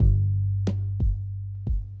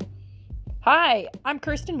Hi, I'm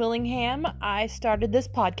Kirsten Willingham. I started this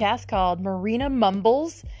podcast called Marina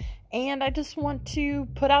Mumbles, and I just want to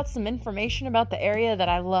put out some information about the area that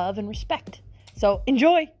I love and respect. So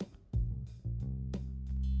enjoy!